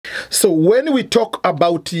So when we talk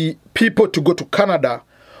about people to go to Canada,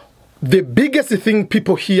 the biggest thing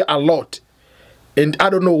people hear a lot, and I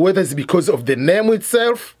don't know whether it's because of the name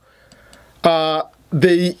itself,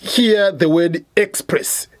 they hear the word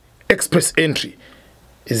express entry.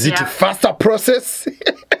 Is it a faster process?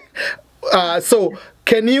 So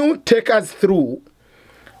can you take us through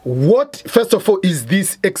what, first of all, is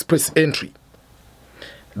this express entry?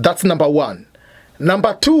 That's number one.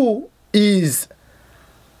 Number two is,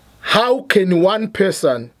 how can one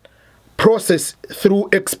person process through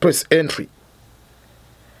express entry?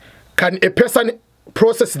 Can a person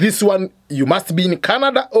process this one, you must be in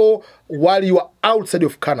Canada, or while you are outside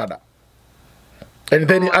of Canada? And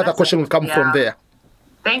then the other question will come from there.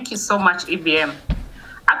 Thank you so much, EBM.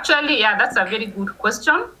 Actually, that's a very good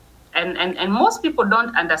question. And most people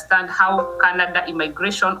don't understand how Canada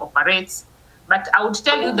immigration operates. But I would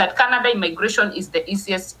tell you that Canada immigration is the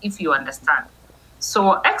easiest if you understand.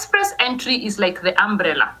 So express entry is like the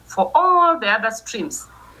umbrella for all the other streams.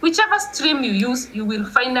 Whichever stream you use, you will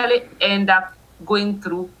finally end up going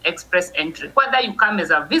through express entry. Whether you come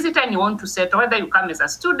as a visitor and you want to settle, whether you come as a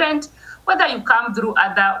student, whether you come through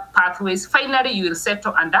other pathways, finally you will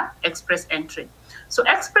settle under express entry. So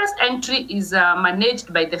express entry is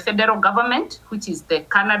managed by the federal government, which is the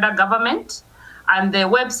Canada government. And the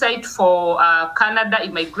website for Canada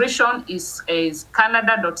immigration is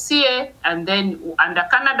canada.ca. And then under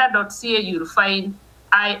canada.ca, you'll find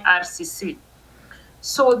IRCC.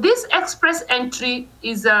 So this express entry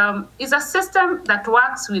is a system that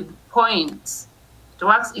works with points.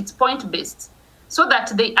 It's point-based, so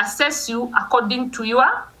that they assess you according to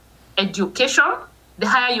your education. The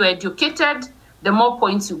higher you are educated, the more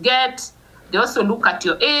points you get. They also look at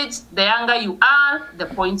your age. The younger you are, the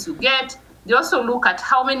points you get. They also look at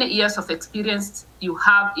how many years of experience you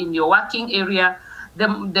have in your working area. The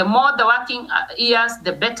more the working years,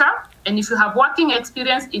 the better. And if you have working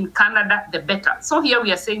experience in Canada, the better. So here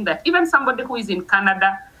we are saying that even somebody who is in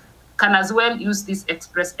Canada can as well use this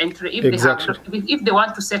express entry if if they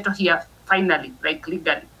want to settle here finally, like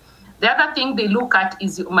legally. The other thing they look at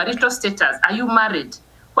is your marital status. Are you married?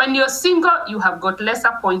 When you're single, you have got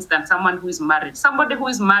lesser points than someone who is married. Somebody who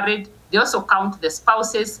is married, they also count the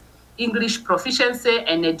spouse's English proficiency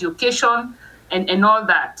and education and all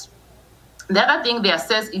that. The other thing they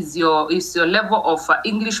assess is your level of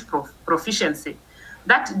English proficiency.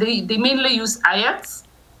 That they mainly use IELTS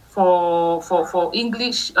for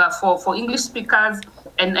English for English speakers,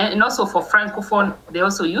 and also for Francophone they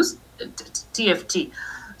also use TFT.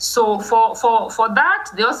 So for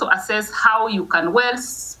that they also assess how you can well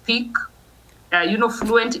speak,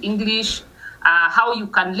 fluent English, how you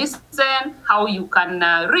can listen, how you can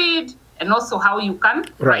read, and also how you can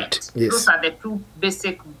write. Yes. Those are the two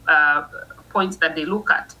basic points that they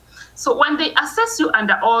look at. So when they assess you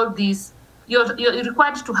under all these, you're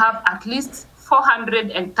required to have at least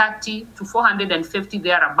 430 to 450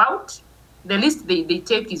 thereabout. The least they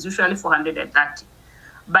take is usually 430.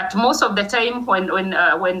 But most of the time, when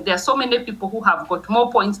there are so many people who have got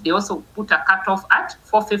more points, they also put a cutoff at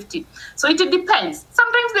 450. So it depends.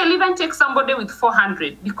 Sometimes they'll even take somebody with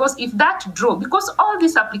 400, because if that draw, because all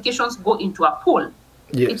these applications go into a pool.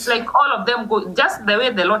 Yes. It's like all of them go just the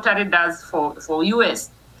way the lottery does for US.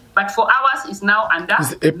 But for ours, it's now under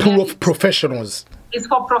it's a pool merit. Of professionals. It's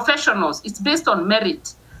for professionals. It's based on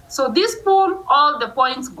merit. So this pool, all the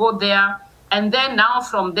points go there. And then now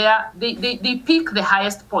from there, they pick the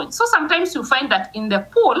highest points. So sometimes you find that in the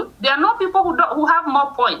pool, there are no people who have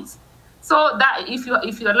more points. So that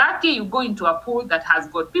if you're lucky, you go into a pool that has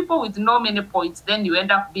got people with no many points, then you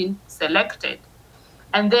end up being selected.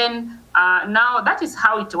 And then now that is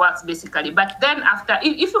how it works basically. But then after,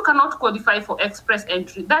 if you cannot qualify for express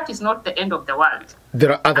entry, that is not the end of the world.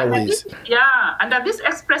 There are other ways. Under this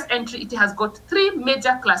express entry, it has got 3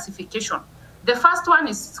 major classifications. The first one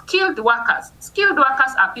is skilled workers. Skilled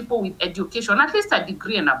workers are people with education, at least a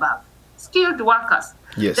degree and above. Skilled workers.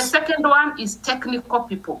 Yes. The second one is technical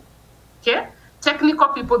people. Okay? Technical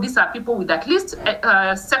people, these are people with at least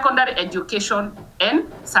secondary education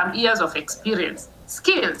and some years of experience.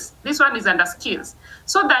 Skills. This one is under skills.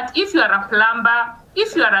 So that if you are a plumber,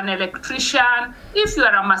 if you are an electrician, if you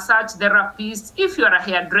are a massage therapist, if you are a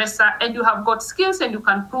hairdresser, and you have got skills and you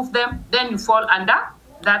can prove them, then you fall under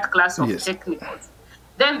that class of technicals.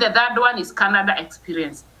 Then the third one is Canada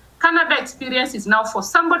experience. Canada experience is now for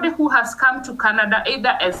somebody who has come to Canada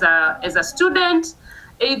either as a student,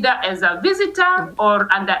 either as a visitor, or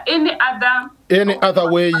under any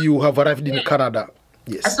other way you have arrived in Canada.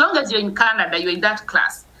 Yes. As long as you're in Canada, you're in that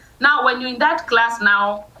class. Now, when you're in that class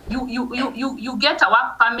now, you get a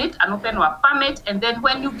work permit, an open work permit, and then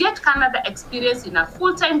when you get Canada experience in a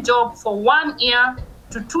full-time job for 1 year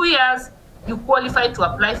to 2 years, you qualify to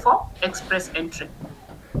apply for express entry.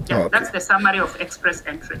 Yeah, that's the summary of express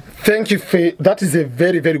entry. Thank you, Faye. That is a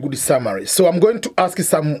very, very good summary. So I'm going to ask you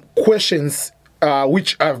some questions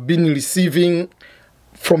which I've been receiving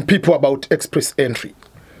from people about express entry.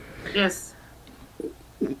 Yes.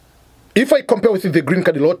 If I compare with the green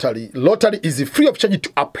card lottery, lottery is free of charge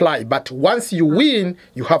to apply, but once you win,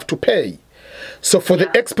 you have to pay. So for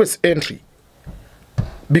the express entry,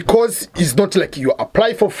 because it's not like you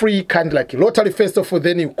apply for free, kind of like lottery first of all,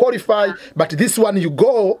 then you qualify, but this one you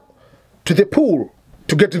go to the pool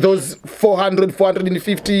to get those 400,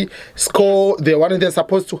 450 score, the one they're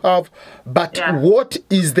supposed to have. But what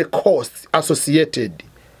is the cost associated?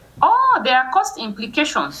 Oh, there are cost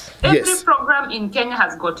implications. Every program in Kenya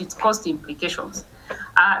has got its cost implications.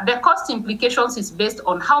 The cost implications is based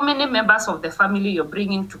on how many members of the family you're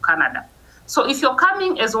bringing to Canada. So if you're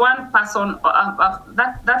coming as one person,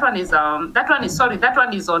 that one is on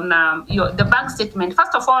the bank statement.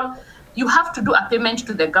 First of all, you have to do a payment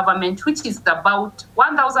to the government, which is about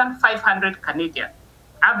 1,500 Canadian,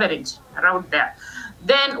 average around there.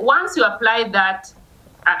 Then once you apply that,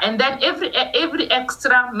 and then every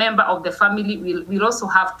extra member of the family will also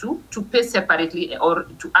have to pay separately or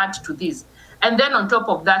to add to this. And then on top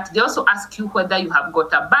of that, they also ask you whether you have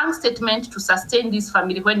got a bank statement to sustain this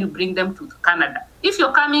family when you bring them to Canada. If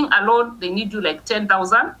you're coming alone, they need you like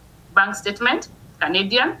 10,000 bank statement,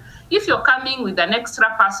 Canadian. If you're coming with an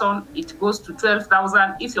extra person, it goes to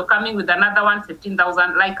 12,000. If you're coming with another one,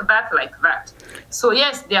 15,000, like that. So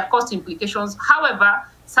yes, there are cost implications. However,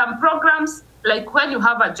 some programs, like when you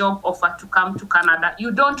have a job offer to come to Canada,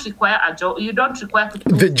 you don't require a job. You don't require to.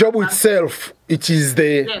 The job itself, it is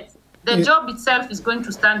the. Yes. The job itself is going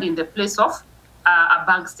to stand in the place of a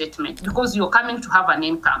bank statement because you're coming to have an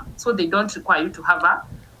income. So they don't require you to have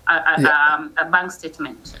a bank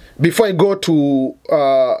statement. Before I go to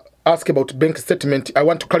ask about bank statement, I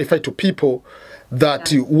want to clarify to people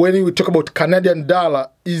that when we talk about Canadian dollar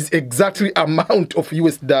is exactly amount of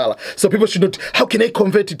US dollar. So people should not, how can I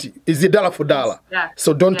convert it? Is it dollar for dollar? Yeah.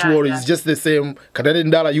 So don't worry, it's just the same. Canadian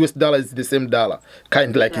dollar, US dollar is the same dollar. Kind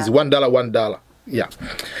of like it's $1, $1. Yeah.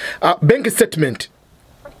 Bank statement.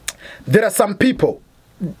 There are some people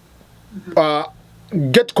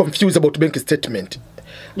get confused about bank statement.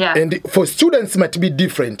 Yeah. And for students, it might be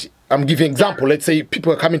different. I'm giving an example. Let's say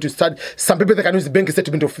people are coming to study. Some people they can use the bank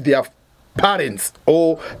statement of their parents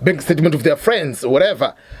or bank statement of their friends or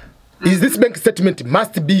whatever. Is this bank statement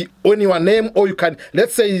must be on your name, or you can,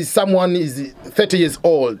 let's say someone is 30 years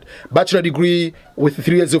old, bachelor degree with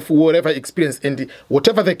 3 years of whatever experience, and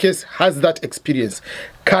whatever the case has that experience.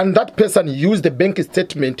 Can that person use the bank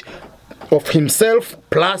statement of himself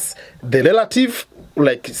plus the relative,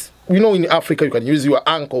 like, you know, in Africa you can use your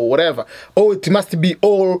uncle or whatever, or it must be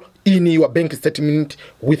all in your bank statement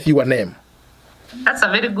with your name? That's a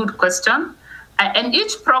very good question. And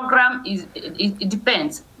each program it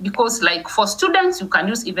depends, because like for students, you can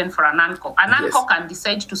use even for an uncle. An uncle can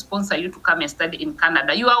decide to sponsor you to come and study in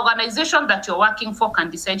Canada. Your organization that you're working for can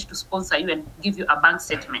decide to sponsor you and give you a bank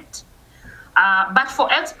statement. But for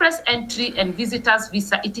express entry and visitors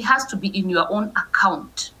visa, it has to be in your own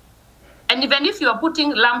account. And even if you are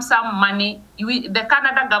putting lump sum money, the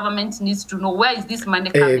Canada government needs to know where is this money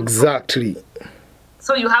coming from. Exactly.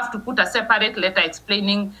 So you have to put a separate letter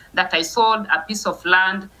explaining that I sold a piece of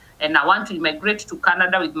land and I want to immigrate to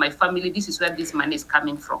Canada with my family. This is where this money is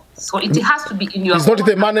coming from. So it has to be in your. It's not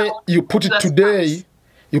the money you put it today.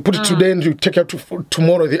 You put it today and you take it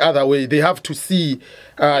tomorrow the other way. They have to see.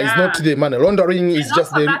 It's not the money. Laundering is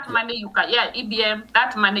just the. That money you can, EBM.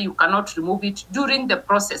 That money you cannot remove it during the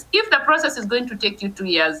process. If the process is going to take you 2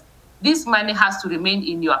 years, this money has to remain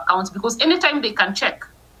in your accounts because anytime they can check.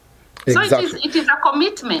 Exactly. So it is a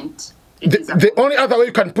commitment. The only other way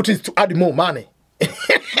you can put it is to add more money. You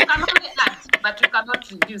can only add, but you cannot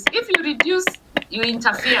reduce. If you reduce, you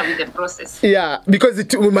interfere with the process. Yeah, because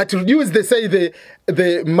we might reduce, they say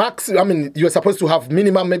the max, I mean, you're supposed to have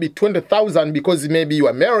minimum maybe 20,000 because maybe you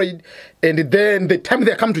are married, and then the time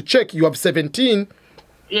they come to check, you have 17.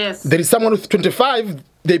 Yes. There is someone with 25,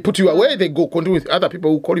 they put you away, they go continue with other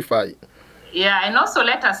people who qualify. Yeah, and also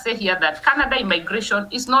let us say here that Canada immigration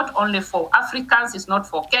is not only for Africans, it's not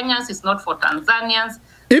for Kenyans, it's not for Tanzanians.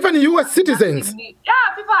 Even US citizens. Yeah,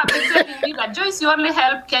 people have been telling me that, Joyce, you only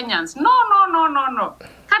help Kenyans. No.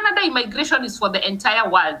 Canada immigration is for the entire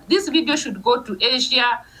world. This video should go to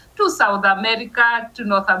Asia, to to South America, to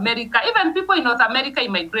North America. Even people in North America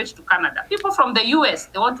immigrate to Canada. People from the US,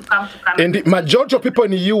 they want to come to Canada. And the majority of people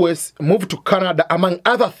in the US move to Canada, among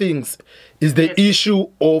other things, is the issue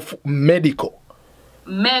of medical.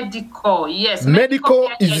 Medical, yes. Medical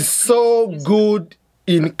is so good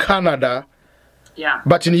in Canada. Yeah.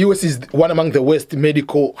 But in the US is one among the worst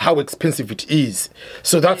medical, how expensive it is.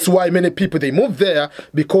 So that's why many people, they move there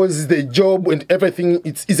because the job and everything,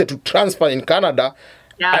 it's easier to transfer in Canada.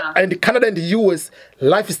 Yeah. And Canada and the US,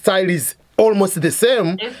 lifestyle is almost the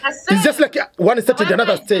same. It's the same. It's just like one state and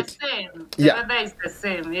another state. The weather is the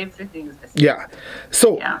same. Everything is the same. Yeah.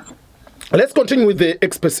 So let's continue with the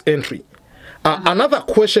express entry. Another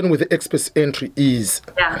question with the express entry is,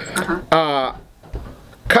 can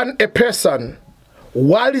a person,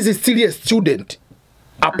 while he's still a student,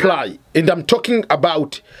 apply? And I'm talking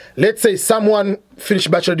about, let's say someone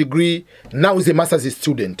finished bachelor degree, now is a master's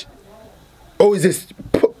student, or is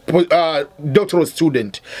a doctoral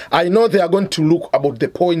student. I know they are going to look about the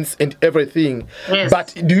points and everything,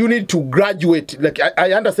 but do you need to graduate? Like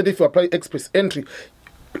I understand if you apply express entry,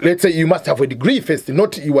 let's say you must have a degree first,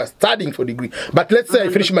 not you are studying for a degree. But let's say I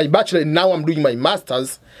finished my bachelor and now I'm doing my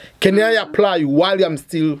master's. Can I apply while I'm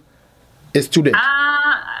still a student?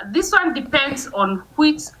 This one depends on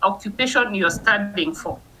which occupation you're studying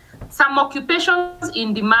for. Some occupations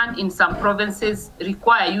in demand in some provinces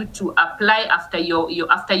require you to apply after you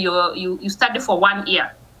study for 1 year.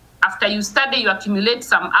 After you study, you accumulate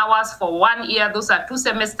some hours for 1 year. Those are 2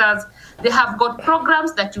 semesters. They have got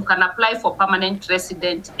programs that you can apply for permanent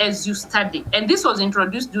resident as you study. And this was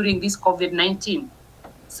introduced during this COVID-19.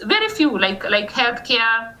 Very few, like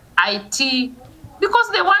healthcare, IT, because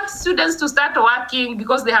they want students to start working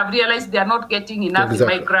because they have realized they are not getting enough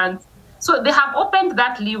immigrants. So they have opened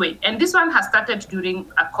that leeway. And this one has started during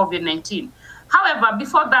COVID-19. However,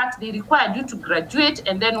 before that, they required you to graduate.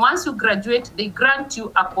 And then once you graduate, they grant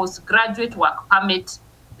you a postgraduate work permit.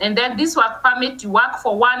 And then this work permit, you work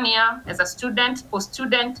for 1 year as a student,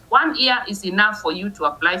 post-student. 1 year is enough for you to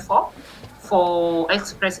apply for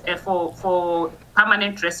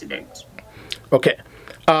permanent resident. Okay.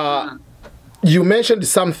 You mentioned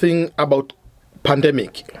something about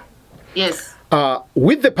pandemic. Yes.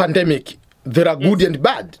 With the pandemic, there are good and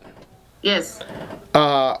bad. Yes.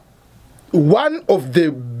 One of the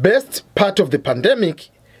best part of the pandemic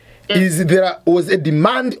is there was a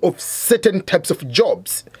demand of certain types of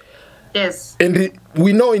jobs. Yes. And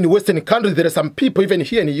we know in Western countries, there are some people, even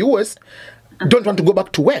here in the US, don't want to go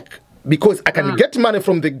back to work because I can get money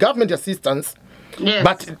from the government assistance,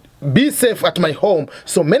 but be safe at my home.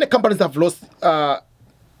 So many companies have lost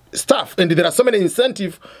staff, and there are so many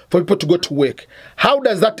incentives for people to go to work. How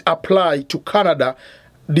does that apply to Canada?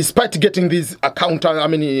 Despite getting these accountants,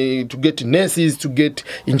 to get nurses, to get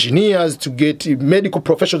engineers, to get medical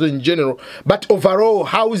professionals in general, but overall,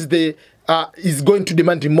 how is is going to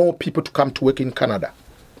demand more people to come to work in Canada?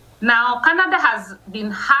 Now, Canada has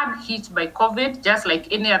been hard hit by COVID, just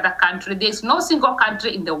like any other country. There's no single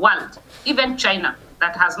country in the world, even China,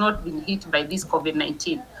 that has not been hit by this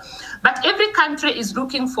COVID-19. But every country is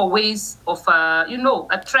looking for ways of,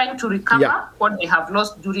 trying to recover what they have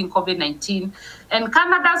lost during COVID-19. And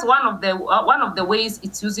Canada's one of the ways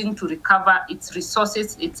it's using to recover its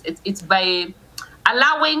resources. It's by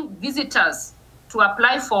allowing visitors to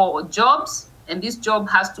apply for jobs, and this job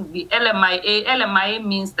has to be LMIA. LMIA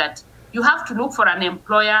means that you have to look for an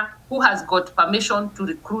employer who has got permission to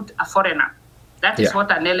recruit a foreigner. That is what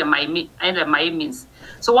an LMIA means.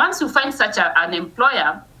 So once you find such an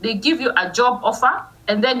employer, they give you a job offer,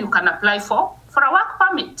 and then you can apply for a work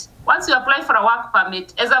permit. Once you apply for a work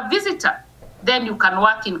permit as a visitor, then you can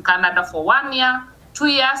work in Canada for 1 year, 2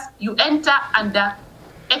 years. You enter under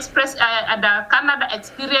Canada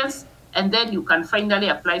experience, and then you can finally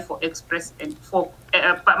apply for express and for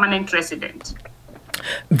permanent resident.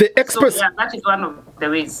 The express, so, that is one of the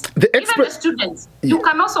ways. Even the students, you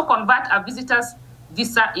can also convert a visitor's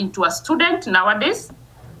visa into a student nowadays.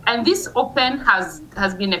 And this open has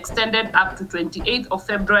been extended up to 28th of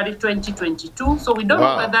February 2022. So we don't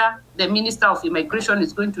know whether the Minister of Immigration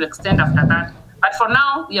is going to extend after that. But for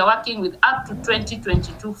now, we are working with up to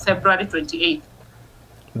 2022 February 28th.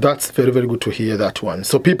 That's very, very good to hear that one.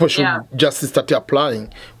 So people should just start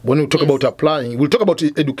applying. When we talk about applying, we'll talk about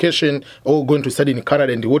education or going to study in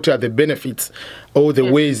Canada and what are the benefits or the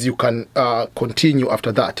ways you can continue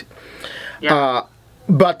after that.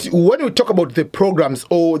 But when we talk about the programs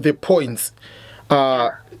or the points,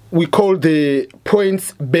 we call the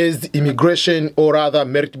points-based immigration or rather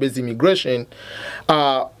merit-based immigration.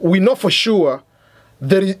 We know for sure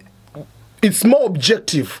that it's more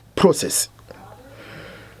objective process.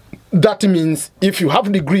 that means if you have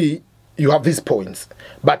a degree, you have these points.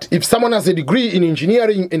 But if someone has a degree in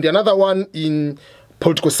engineering and another one in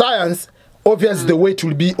political science, obviously the weight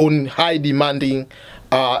will be on high demanding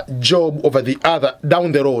job over the other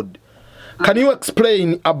down the road. Can you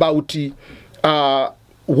explain about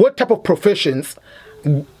what type of professions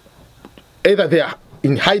either they are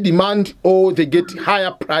in high demand or they get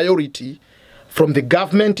higher priority from the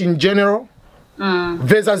government in general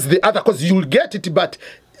versus the other? Because you'll get it, but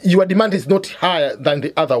your demand is not higher than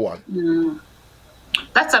the other one.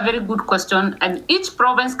 That's a very good question. And each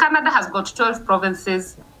province, Canada has got 12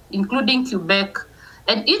 provinces, including Quebec.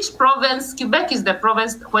 And each province, Quebec is the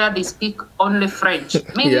province where they speak only French,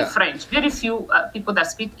 mainly French, very few people that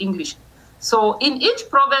speak English. So in each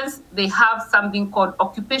province, they have something called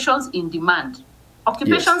occupations in demand.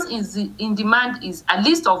 Occupations in demand is a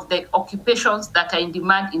list of the occupations that are in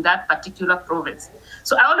demand in that particular province.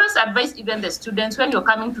 So I always advise even the students, when you're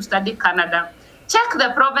coming to study Canada, check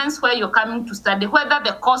the province where you're coming to study, whether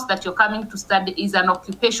the course that you're coming to study is an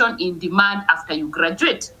occupation in demand after you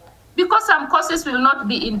graduate. Because some courses will not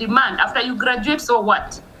be in demand after you graduate, so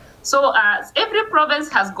what? So every province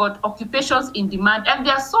has got occupations in demand, and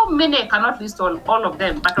there are so many, I cannot list all of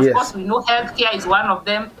them. But of course, we know healthcare is one of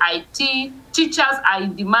them, IT, teachers are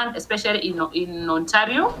in demand, especially in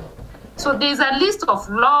Ontario. So there's a list of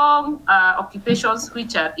long occupations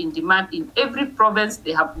which are in demand in every province.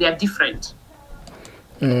 They are different.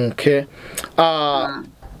 Okay.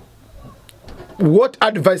 What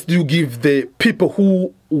advice do you give the people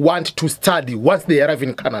who want to study once they arrive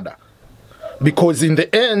in Canada? Because in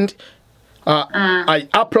the end, I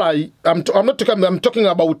apply. I'm talking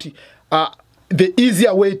about the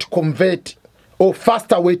easier way to convert or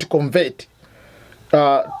faster way to convert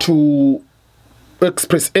to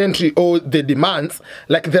express entry or the demands.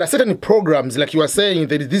 Like there are certain programs, like you were saying,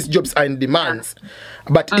 that these jobs are in demands.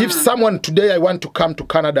 But if someone today I want to come to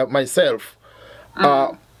Canada myself,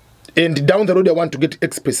 and down the road I want to get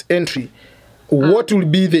express entry, what will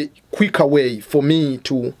be the quicker way for me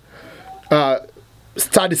to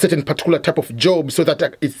study certain particular type of job so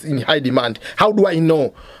that it's in high demand? How do I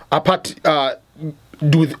know? Apart,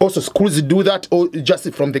 do also schools do that, or just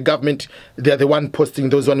from the government, they are the one posting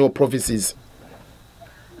those one provinces?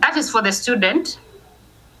 That is for the student.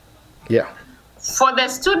 Yeah. For the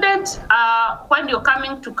student, when you're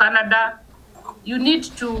coming to Canada, you need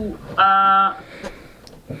to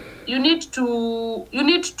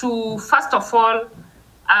first of all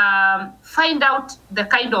find out the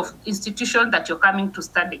kind of institution that you're coming to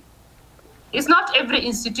study. It's not every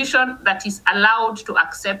institution that is allowed to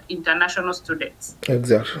accept international students.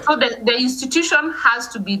 Exactly. So the institution has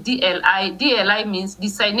to be DLI. DLI means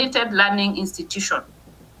Designated Learning Institution.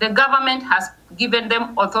 The government has given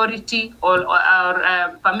them authority or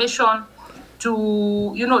permission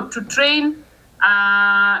to train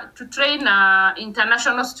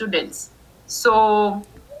international students. So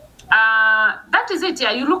that is it.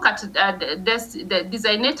 Yeah, you look at the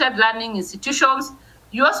designated learning institutions.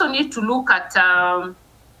 You also need to look at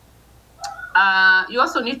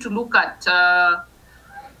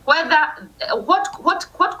whether what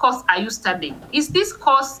course are you studying? Is this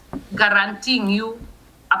course guaranteeing you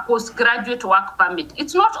a postgraduate work permit?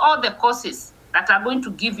 It's not all the courses that are going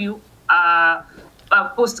to give you a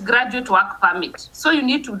postgraduate work permit. So you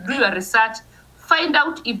need to do your research, find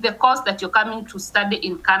out if the course that you're coming to study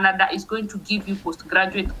in Canada is going to give you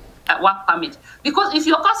postgraduate work permit. Because if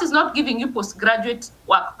your course is not giving you postgraduate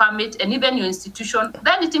work permit and even your institution,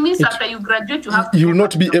 then it means after you graduate, you will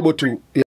not be able to.